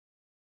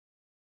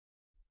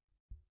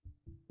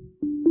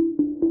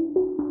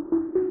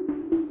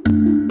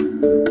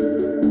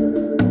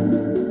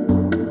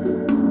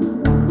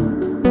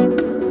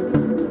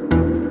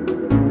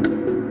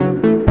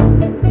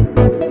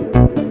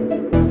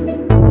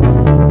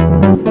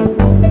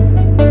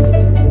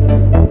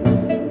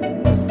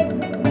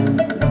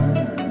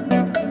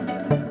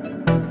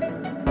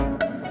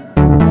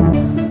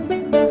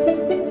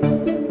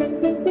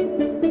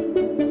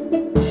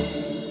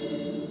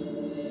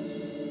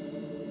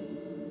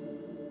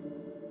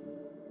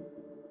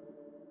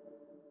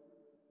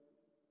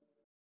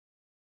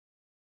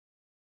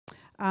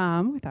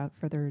Without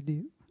further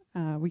ado,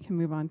 we can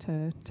move on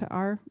to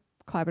our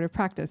collaborative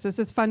practice. This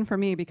is fun for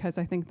me because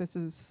I think this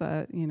is,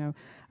 a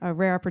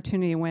rare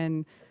opportunity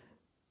when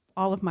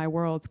all of my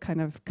worlds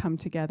kind of come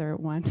together at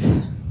once.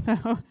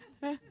 So,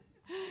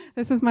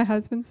 this is my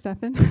husband,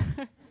 Stefan.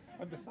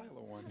 I'm the silent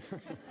one.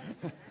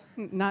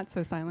 Not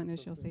so silent,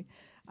 as you'll see.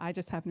 I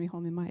just happen to be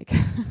holding the mic.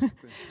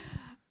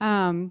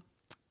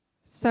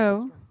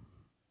 So.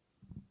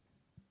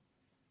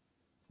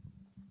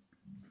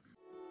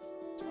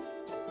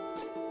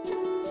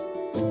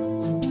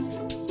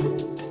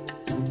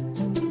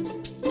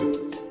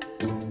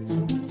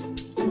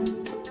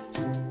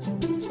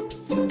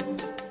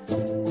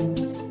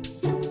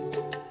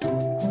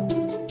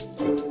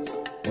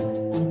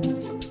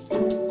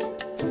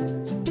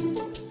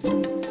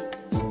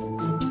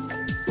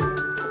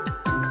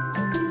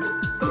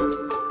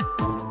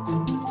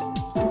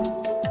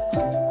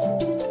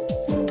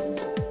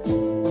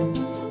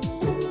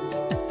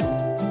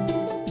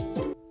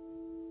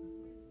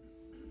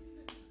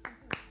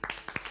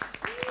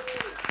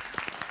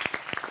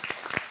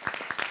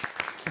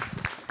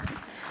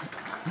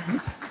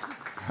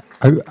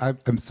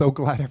 I'm so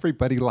glad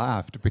everybody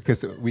laughed,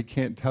 because we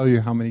can't tell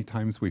you how many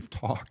times we've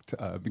talked,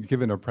 been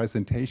given a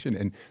presentation,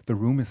 and the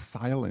room is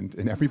silent,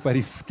 and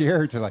everybody's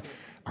scared to like,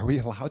 are we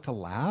allowed to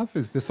laugh?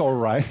 Is this all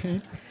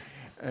right?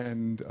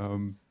 And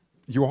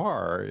you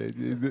are.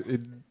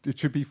 It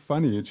should be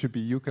funny. It should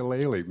be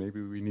ukulele.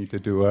 Maybe we need to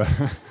do a,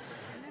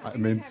 I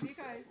mean,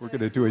 we're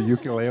going to do a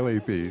ukulele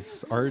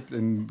piece. Art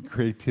and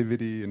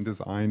creativity and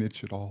design, it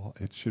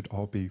should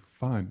all be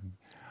fun.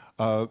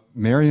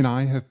 Mary and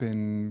I have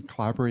been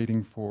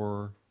collaborating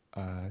for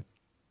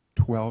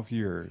 12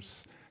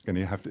 years.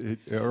 Gonna have to,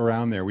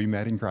 around there. We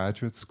met in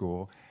graduate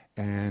school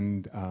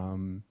and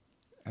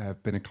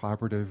have been a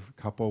collaborative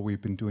couple.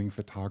 We've been doing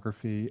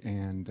photography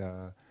and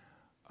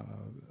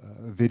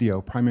video,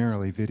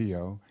 primarily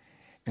video.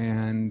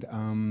 And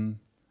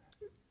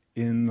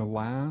in the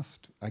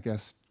last, I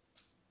guess,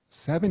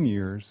 7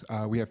 years,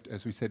 we have,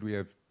 as we said, we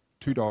have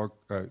two dogs.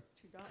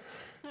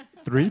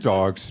 3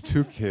 dogs,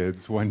 2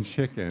 kids, 1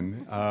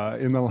 chicken.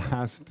 In the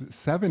last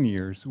 7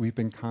 years, we've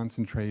been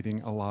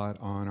concentrating a lot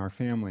on our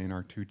family and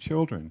our 2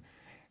 children.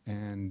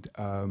 And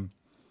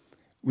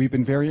we've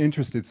been very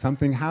interested.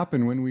 Something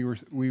happened when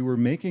we were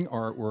making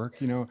artwork.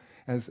 You know,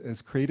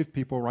 as creative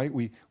people, right?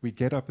 We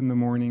get up in the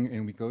morning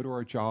and we go to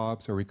our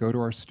jobs, or we go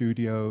to our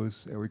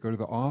studios, or we go to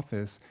the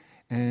office.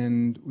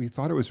 And we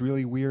thought it was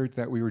really weird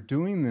that we were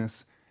doing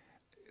this,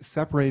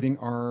 separating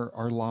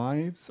our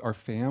lives, our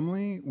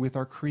family, with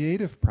our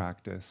creative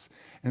practice.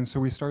 And so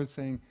we started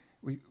saying,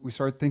 we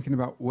started thinking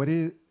about what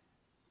is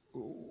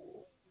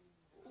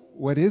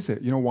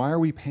it? You know, why are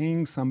we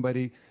paying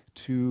somebody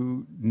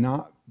to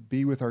not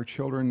be with our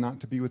children, not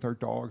to be with our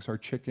dogs, our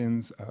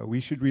chickens? We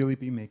should really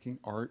be making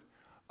art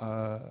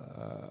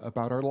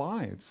about our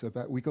lives.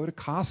 We go to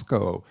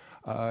Costco,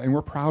 and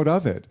we're proud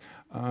of it.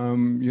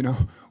 You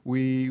know,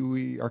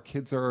 our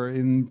kids are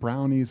in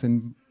brownies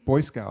and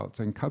Boy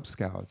Scouts and Cub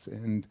Scouts,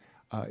 and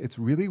it's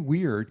really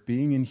weird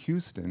being in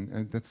Houston.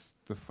 And that's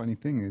the funny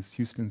thing, is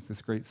Houston's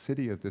this great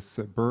city of this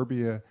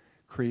suburbia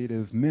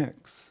creative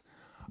mix.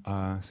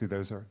 See,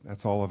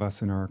 that's all of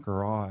us in our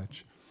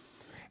garage.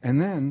 And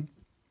then,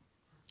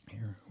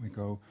 here we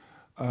go.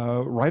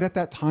 Right at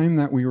that time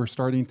that we were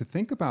starting to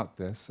think about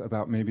this,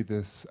 about maybe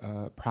this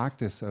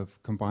practice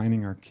of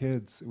combining our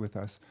kids with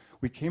us,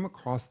 we came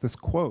across this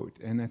quote,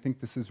 and I think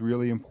this is a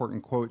really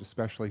important quote,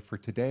 especially for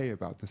today,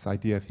 about this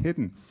idea of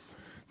hidden.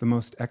 The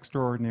most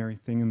extraordinary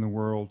thing in the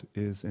world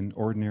is an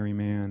ordinary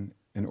man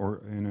and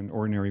an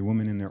ordinary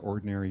woman and their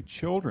ordinary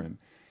children.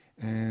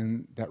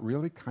 And that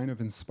really kind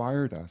of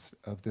inspired us,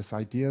 of this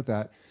idea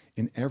that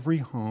in every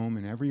home,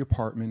 in every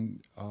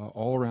apartment,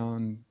 all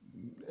around,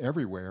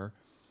 everywhere,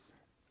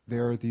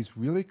 there are these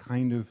really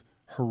kind of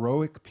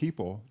heroic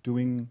people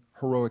doing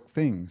heroic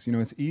things. You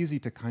know, it's easy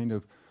to kind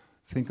of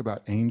think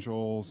about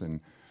angels and,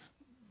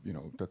 you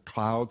know, the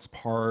clouds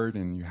part,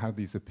 and you have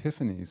these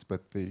epiphanies,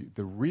 but the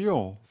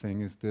real thing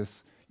is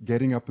this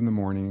getting up in the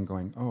morning and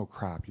going, oh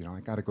crap, you know,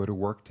 I gotta go to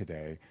work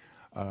today,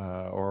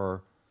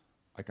 or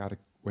I gotta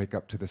wake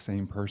up to the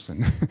same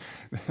person.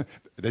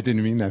 They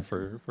didn't mean that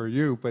for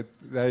you, but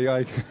they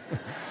like,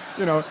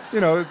 you know.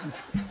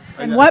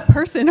 And what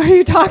person are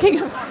you talking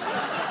about?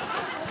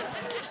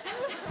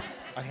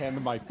 I hand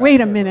the mic back.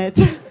 Wait a minute.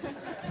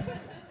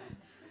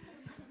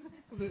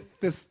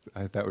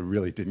 That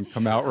really didn't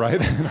come out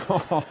right at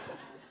all.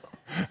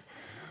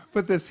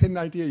 But this hidden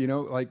idea, you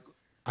know, like,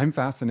 I'm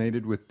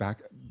fascinated with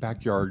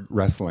backyard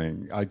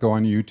wrestling. I go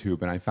on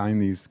YouTube and I find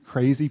these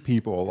crazy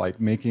people like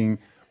making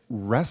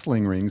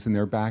wrestling rings in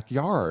their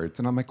backyards,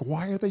 and I'm like,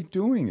 why are they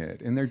doing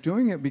it? And they're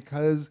doing it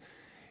because,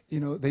 you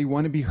know, they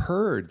want to be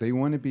heard. They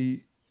want to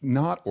be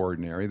not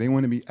ordinary. They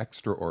want to be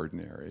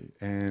extraordinary,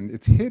 and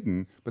it's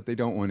hidden, but they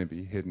don't want to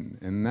be hidden.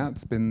 And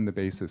that's been the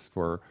basis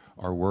for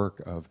our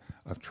work of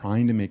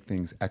trying to make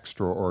things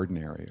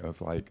extraordinary.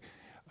 Of like,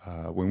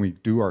 when we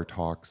do our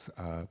talks,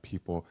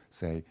 people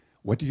say,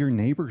 "What do your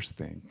neighbors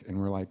think?" And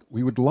we're like,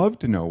 "We would love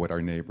to know what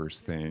our neighbors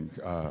think."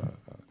 So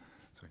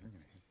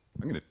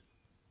I'm gonna.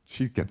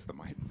 She gets the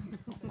mic.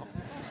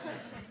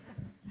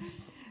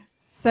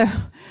 So,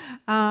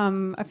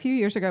 a few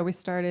years ago, we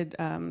started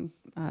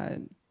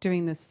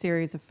doing this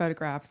series of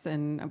photographs,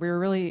 and we were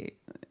really,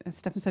 as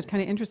Stefan said,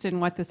 kind of interested in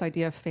what this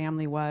idea of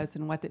family was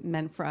and what it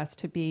meant for us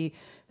to be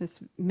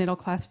this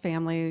middle-class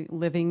family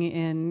living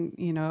in,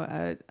 you know,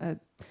 a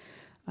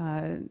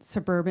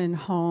suburban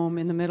home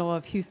in the middle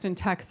of Houston,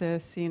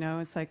 Texas. You know,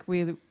 it's like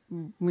we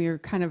were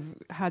kind of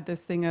had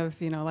this thing of,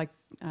 you know, like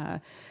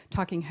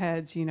talking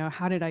heads, you know,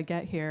 how did I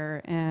get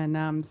here?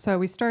 And so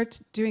we start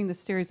doing this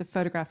series of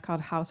photographs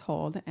called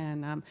Household,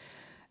 and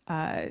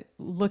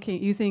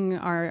using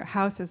our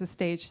house as a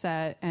stage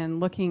set and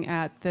looking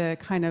at the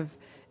kind of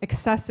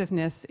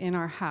excessiveness in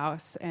our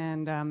house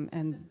and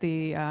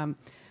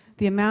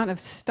the amount of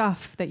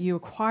stuff that you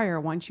acquire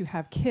once you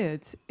have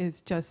kids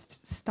is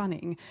just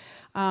stunning.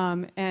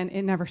 And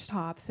it never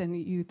stops, and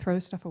you throw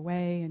stuff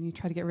away and you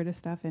try to get rid of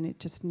stuff and it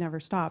just never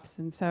stops.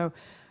 And so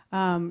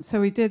so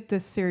we did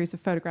this series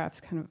of photographs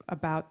kind of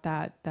about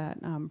that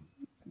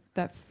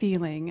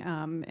feeling,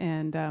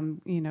 and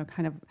you know,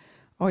 kind of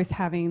always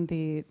having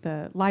the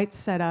lights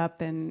set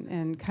up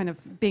and kind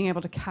of being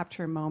able to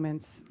capture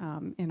moments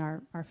in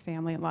our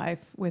family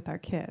life with our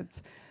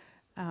kids.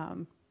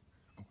 And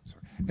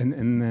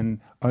then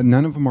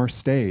none of them are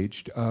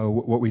staged.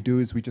 What we do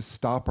is we just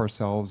stop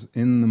ourselves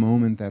in the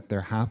moment that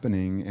they're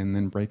happening and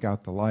then break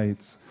out the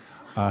lights.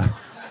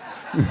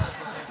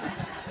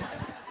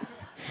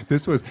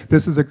 This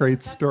is a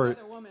great story.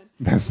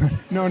 That's not,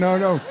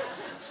 no.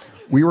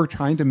 We were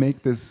trying to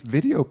make this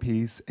video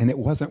piece and it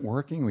wasn't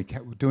working. We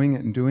kept doing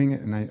it,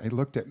 and I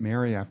looked at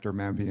Mary after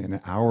maybe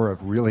an hour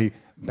of really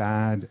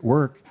bad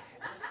work,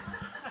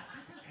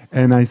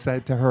 and I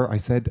said to her,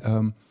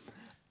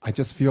 I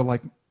just feel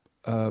like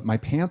my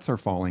pants are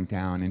falling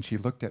down. And she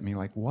looked at me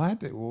like,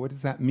 what? What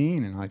does that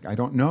mean? And I'm like, I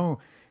don't know.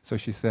 So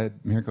she said,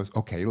 Mary goes,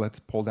 okay, let's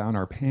pull down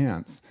our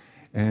pants.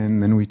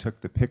 And then we took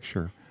the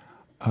picture.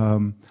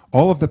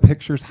 All of the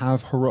pictures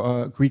have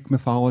Greek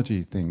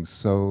mythology things.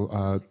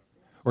 So,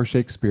 or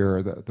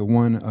Shakespeare, the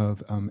one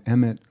of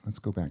Emmet. Let's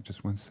go back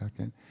just one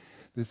second.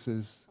 This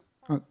is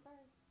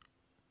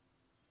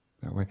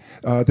that way.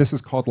 This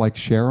is called like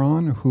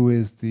Charon, who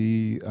is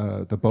the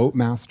boat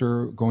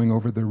master going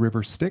over the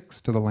river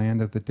Styx to the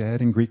land of the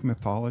dead in Greek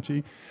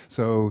mythology.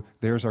 So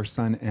there's our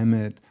son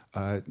Emmet,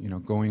 you know,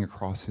 going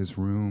across his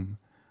room.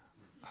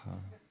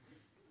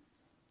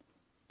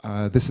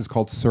 This is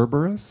called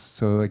Cerberus.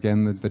 So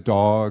again, the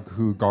dog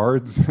who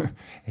guards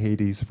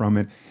Hades from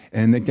it.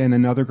 And again,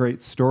 another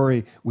great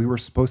story. We were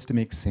supposed to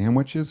make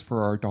sandwiches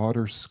for our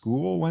daughter's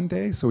school one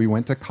day. So we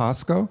went to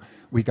Costco.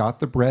 We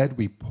got the bread.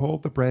 We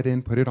pulled the bread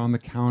in, put it on the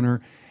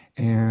counter,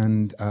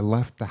 and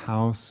left the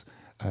house.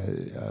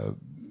 You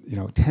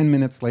know, 10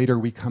 minutes later,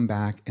 we come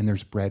back, and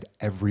there's bread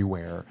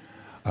everywhere.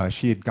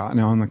 She had gotten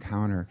it on the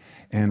counter,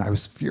 and I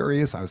was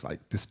furious. I was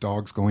like, this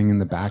dog's going in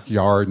the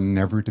backyard,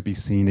 never to be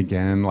seen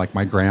again, like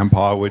my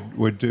grandpa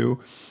would do.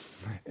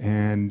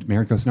 And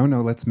Mary goes, no,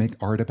 let's make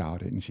art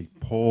about it. And she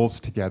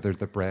pulls together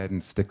the bread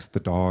and sticks the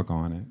dog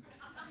on it.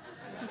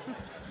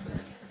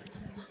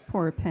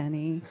 Poor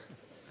Penny.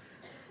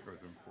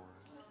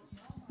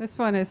 This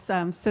one is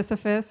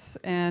Sisyphus,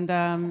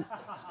 and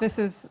this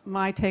is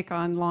my take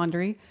on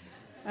laundry.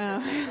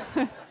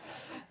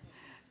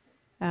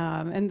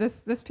 And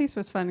this piece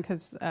was fun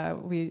because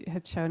we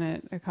had shown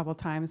it a couple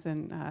times,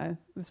 and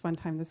this one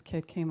time this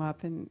kid came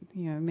up, and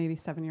you know, maybe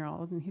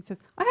 7-year-old, and he says,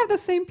 "I have the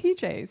same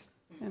PJs,"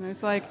 and I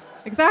was like,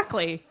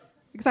 "Exactly.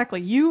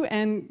 You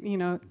and you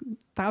know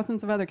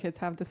thousands of other kids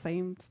have the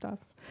same stuff."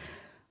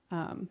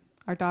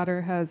 Our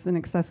daughter has an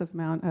excessive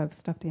amount of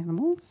stuffed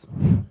animals.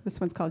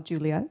 This one's called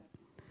Juliet,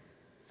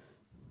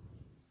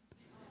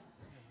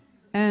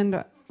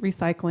 and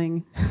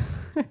recycling,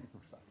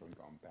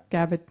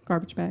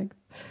 garbage bags.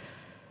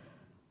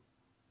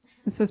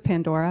 This was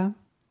Pandora,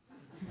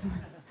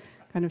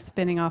 kind of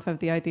spinning off of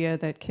the idea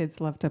that kids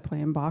love to play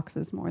in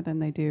boxes more than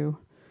they do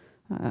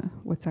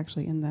what's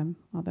actually in them,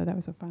 although that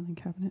was a filing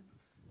cabinet.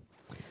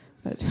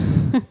 But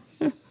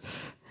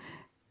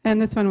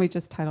and this one we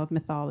just titled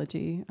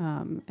Mythology.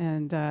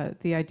 And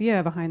the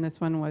idea behind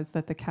this one was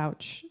that the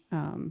couch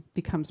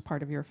becomes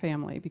part of your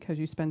family because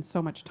you spend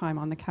so much time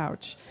on the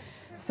couch.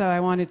 So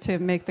I wanted to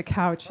make the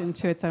couch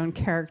into its own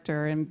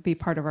character and be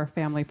part of our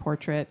family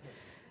portrait.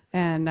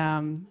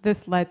 And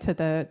this led to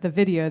the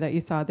video that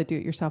you saw, the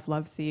Do-It-Yourself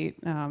Love Seat.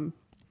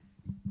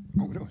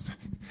 Oh no,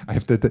 I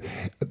have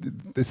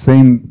the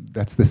same.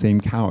 That's the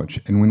same couch.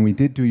 And when we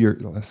did do your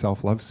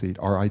self-love seat,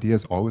 our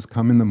ideas always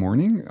come in the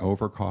morning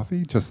over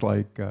coffee, just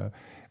like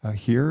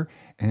here.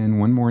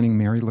 And one morning,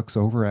 Mary looks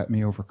over at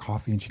me over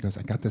coffee, and she goes,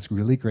 "I got this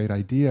really great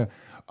idea.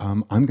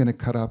 I'm going to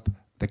cut up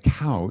the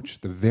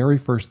couch, the very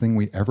first thing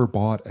we ever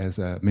bought as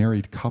a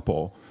married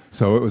couple."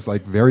 So it was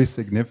like very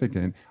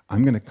significant.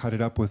 "I'm going to cut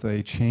it up with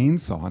a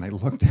chainsaw." And I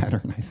looked at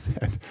her and I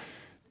said,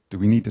 "Do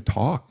we need to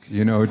talk?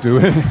 You know, do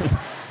it?"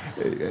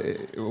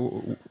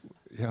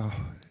 Yeah.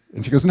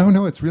 And she goes, "No,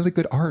 no, it's really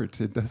good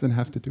art. It doesn't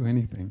have to do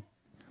anything."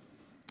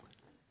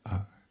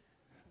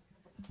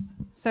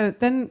 So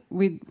then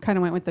we kind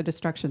of went with the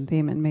destruction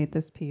theme and made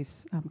this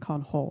piece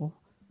called Whole.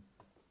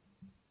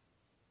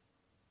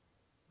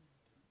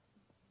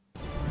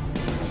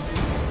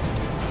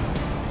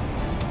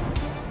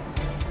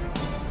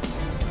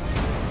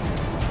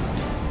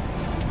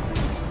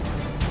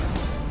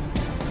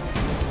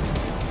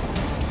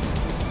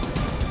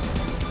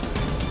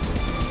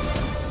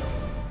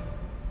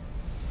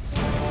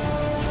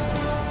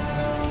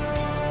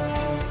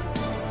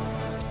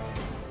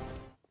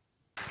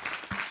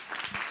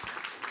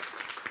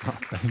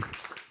 Thanks.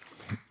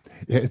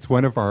 Yeah, it's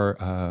one of our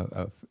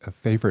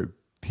favorite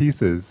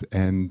pieces,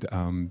 and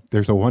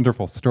there's a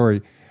wonderful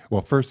story.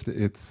 Well, first,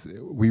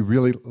 we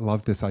really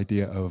love this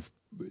idea of,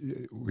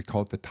 we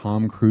call it the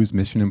Tom Cruise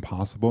Mission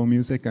Impossible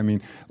music. I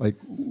mean, like,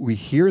 we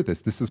hear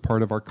this. This is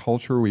part of our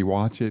culture. We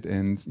watch it,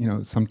 and you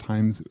know,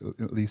 sometimes,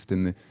 at least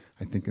I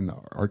think in the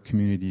art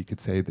community, you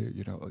could say that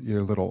you're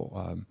a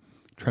little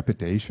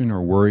trepidation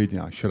or worried.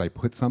 Should I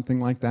put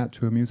something like that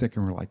to a music?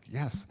 And we're like,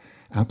 yes,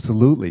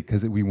 absolutely,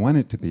 because we want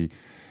it to be,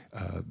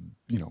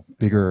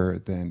 bigger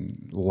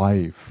than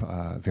life,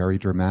 very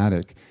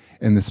dramatic.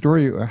 And the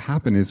story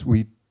happened is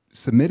we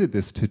submitted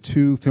this to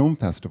 2 film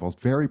festivals,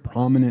 very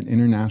prominent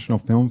international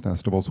film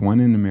festivals, one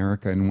in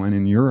America and one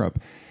in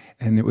Europe.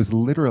 And it was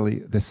literally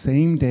the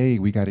same day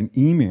we got an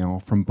email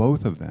from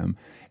both of them.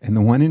 And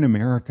the one in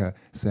America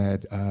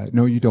said,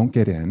 "No, you don't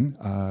get in.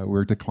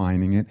 We're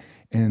declining it."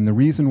 And the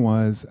reason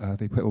was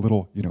they put a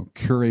little,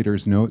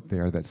 curator's note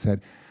there that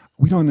said,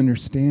 "We don't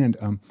understand.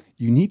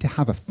 You need to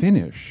have a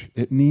finish.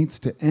 It needs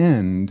to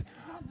end.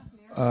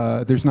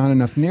 There's not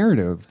enough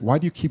narrative. Why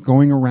do you keep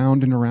going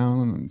around and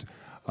around?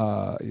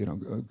 A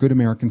good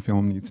American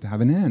film needs to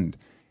have an end."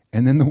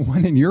 And then the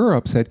one in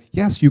Europe said,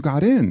 "Yes, you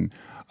got in."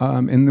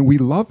 And then we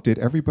loved it.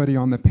 Everybody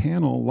on the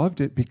panel loved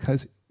it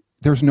because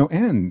there's no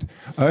end.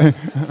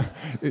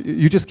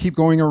 You just keep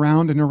going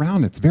around and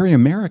around. It's very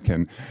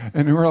American.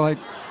 And we're like,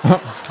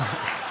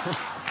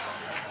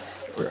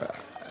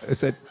 I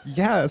said,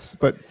 "Yes,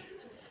 but..."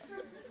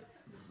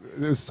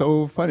 It was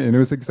so funny, and it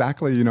was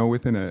exactly,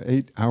 within an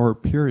 8-hour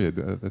period,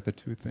 the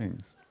 2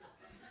 things.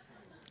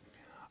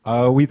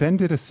 We then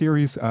did a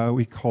series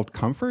we called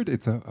Comfort.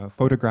 It's a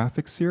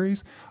photographic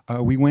series.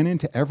 We went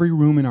into every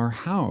room in our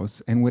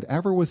house, and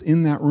whatever was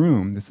in that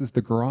room, this is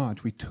the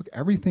garage, we took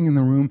everything in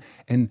the room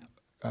and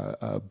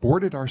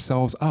boarded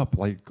ourselves up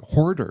like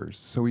hoarders.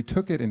 So we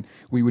took it and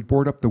we would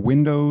board up the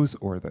windows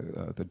or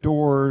the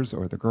doors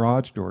or the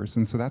garage doors.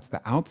 And so that's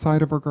the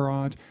outside of our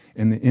garage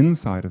and the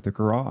inside of the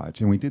garage.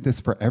 And we did this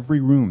for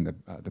every room,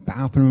 the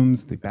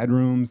bathrooms, the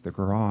bedrooms, the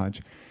garage.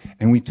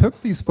 And we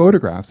took these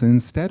photographs, and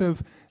instead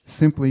of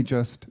simply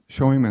just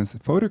showing them as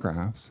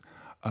photographs,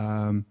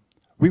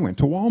 we went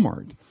to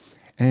Walmart.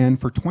 And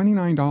for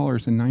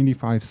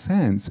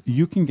 $29.95,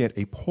 you can get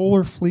a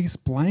polar fleece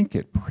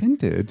blanket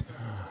printed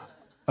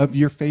of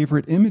your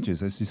favorite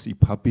images, as you see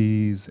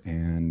puppies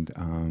and...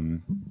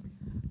 I'm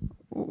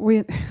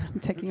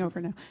taking over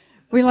now.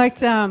 We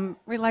liked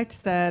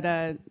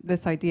that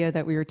this idea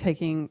that we were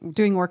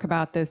doing work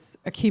about this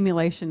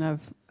accumulation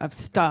of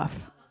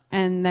stuff,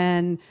 and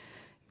then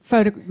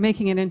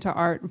making it into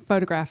art and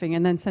photographing,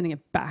 and then sending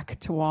it back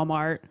to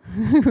Walmart,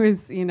 who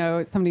is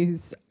somebody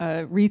who's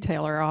a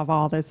retailer of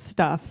all this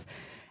stuff,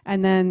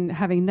 and then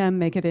having them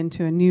make it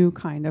into a new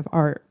kind of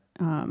art.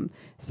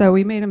 So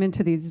we made them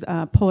into these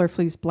polar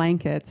fleece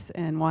blankets,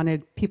 and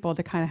wanted people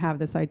to kind of have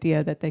this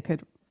idea that they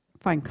could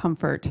find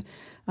comfort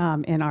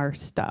in our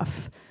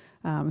stuff.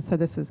 So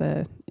this is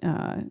a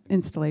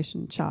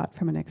installation shot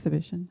from an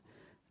exhibition.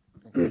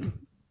 And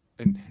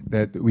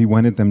that we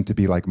wanted them to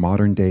be like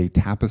modern day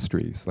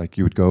tapestries. Like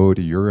you would go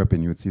to Europe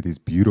and you would see these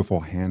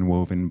beautiful hand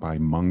woven by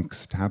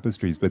monks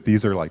tapestries, but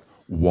these are like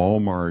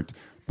Walmart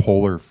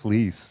polar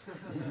fleece.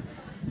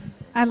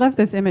 I love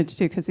this image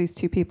too, because these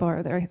 2 people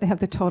are there. They have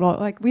the total,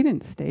 like, we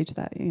didn't stage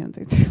that.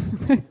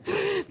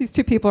 These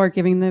 2 people are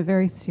giving the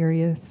very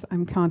serious,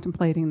 "I'm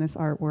contemplating this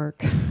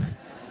artwork."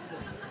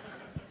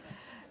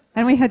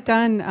 And we had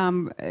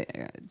done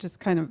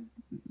just kind of,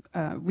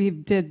 we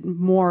did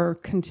more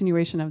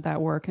continuation of that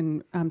work,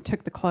 and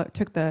took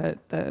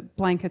the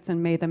blankets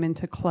and made them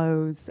into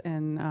clothes,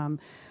 and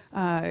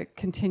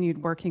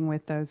continued working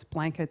with those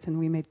blankets, and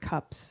we made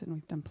cups, and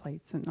we've done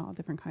plates and all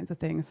different kinds of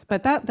things.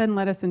 But that then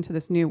led us into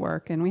this new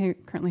work, and we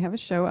currently have a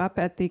show up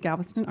at the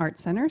Galveston Art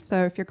Center.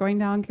 So if you're going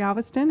down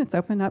Galveston, it's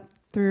open up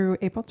through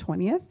April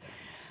 20th.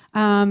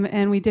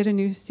 And we did a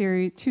new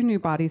series, 2 new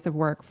bodies of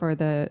work for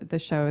the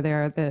show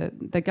there.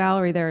 The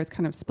gallery there is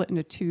kind of split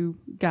into 2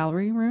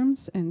 gallery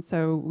rooms, and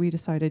so we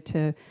decided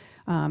to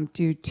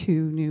do 2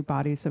 new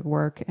bodies of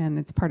work, and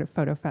it's part of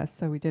Photo Fest,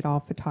 so we did all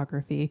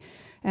photography.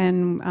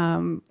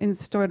 And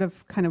instead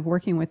of kind of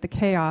working with the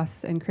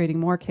chaos and creating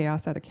more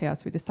chaos out of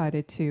chaos, we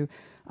decided to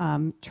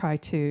try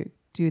to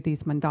do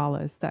these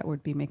mandalas that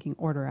would be making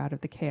order out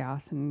of the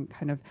chaos, and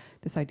kind of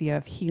this idea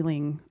of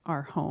healing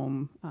our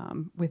home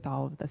with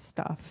all of this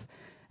stuff.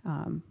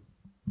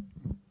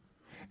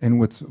 And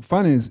what's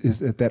fun is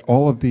that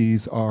all of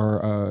these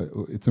are,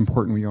 it's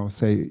important we all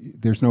say,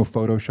 there's no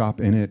Photoshop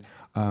in it.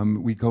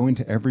 We go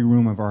into every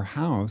room of our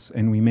house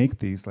and we make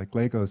these like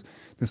Legos.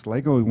 This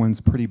Lego one's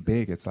pretty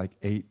big. It's like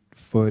 8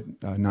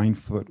 foot, 9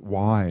 foot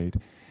wide.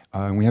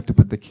 And we have to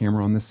put the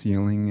camera on the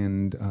ceiling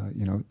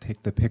and,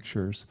 take the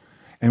pictures.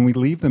 And we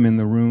leave them in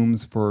the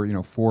rooms for,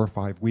 4 or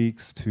 5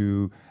 weeks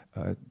to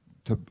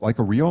like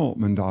a real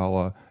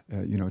mandala,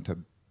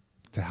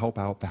 to help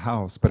out the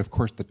house. But of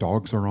course the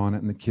dogs are on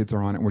it and the kids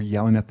are on it. And we're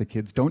yelling at the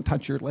kids, don't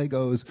touch your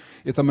Legos,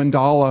 it's a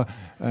mandala.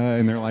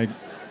 And they're like,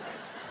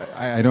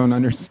 I don't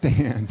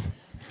understand.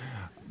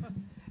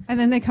 And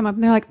then they come up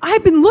and they're like,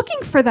 I've been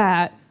looking for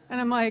that. And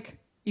I'm like,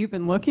 you've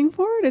been looking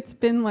for it? It's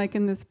been like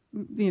in this,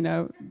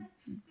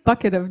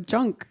 bucket of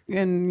junk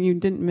and you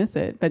didn't miss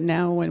it. But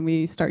now when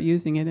we start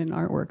using it in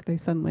artwork, they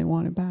suddenly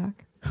want it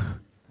back.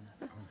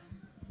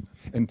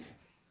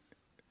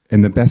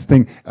 And the best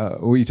thing,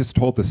 we just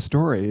told the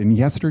story, and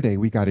yesterday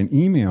we got an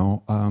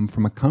email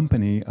from a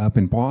company up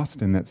in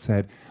Boston that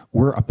said,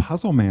 we're a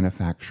puzzle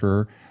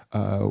manufacturer.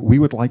 We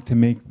would like to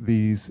make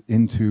these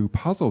into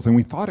puzzles. And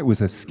we thought it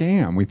was a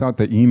scam. We thought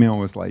the email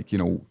was like,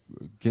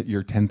 get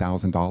your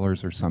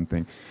 $10,000 or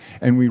something.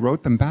 And we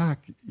wrote them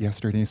back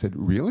yesterday and said,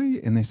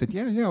 really? And they said,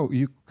 yeah,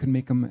 you can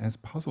make them as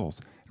puzzles.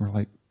 And we're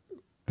like,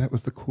 that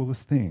was the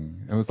coolest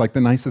thing. It was like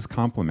the nicest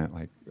compliment,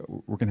 like,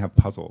 we're going to have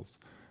puzzles.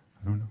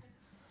 I don't know.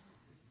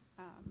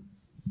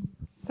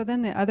 So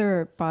then the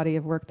other body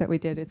of work that we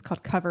did is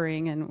called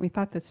Covering, and we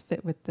thought this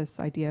fit with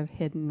this idea of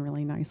hidden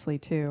really nicely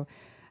too.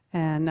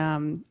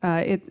 And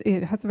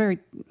it has a very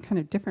kind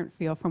of different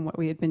feel from what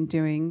we had been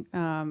doing,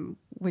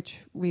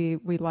 which we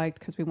liked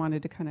because we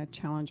wanted to kind of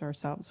challenge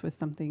ourselves with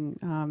something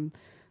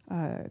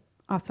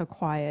also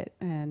quiet.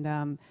 And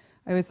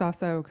I was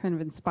also kind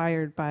of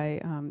inspired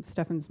by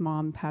Stefan's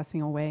mom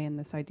passing away and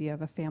this idea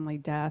of a family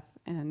death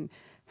and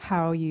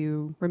how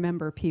you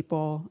remember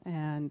people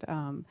and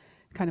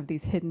kind of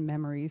these hidden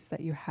memories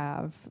that you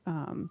have.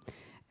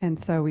 And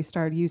so we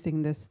started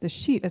using this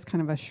sheet as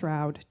kind of a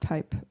shroud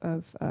type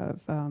of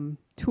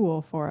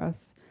tool for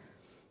us.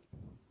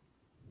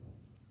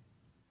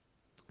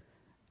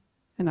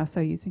 And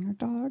also using our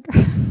dog,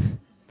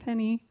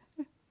 Penny.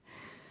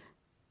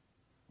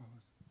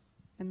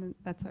 And then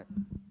that's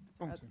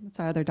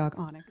our other dog,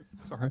 Onyx.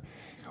 Sorry.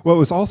 Well, it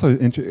was also,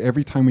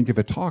 every time we give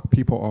a talk,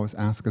 people always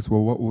ask us,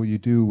 well, what will you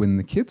do when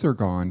the kids are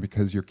gone?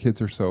 Because your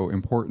kids are so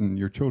important,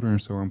 your children are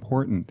so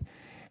important.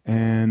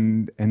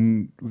 And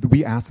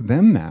we asked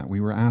them that.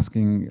 We were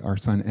asking our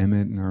son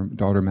Emmett and our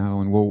daughter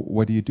Madeline, well,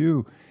 what do you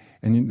do?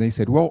 And they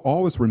said, we'll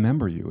always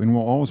remember you, and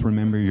we'll always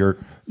remember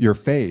your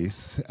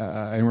face.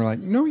 And we're like,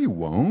 no, you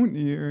won't.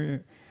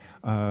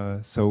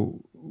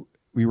 So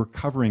we were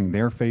covering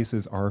their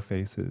faces, our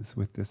faces,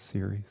 with this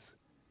series.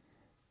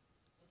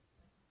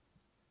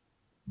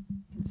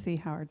 See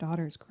how our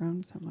daughter's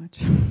grown so much.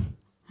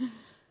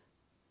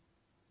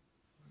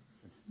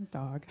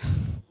 Dog. I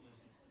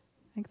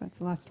think that's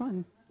the last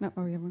one. No,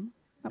 oh, we have one.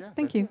 Oh, Yeah,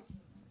 thank you.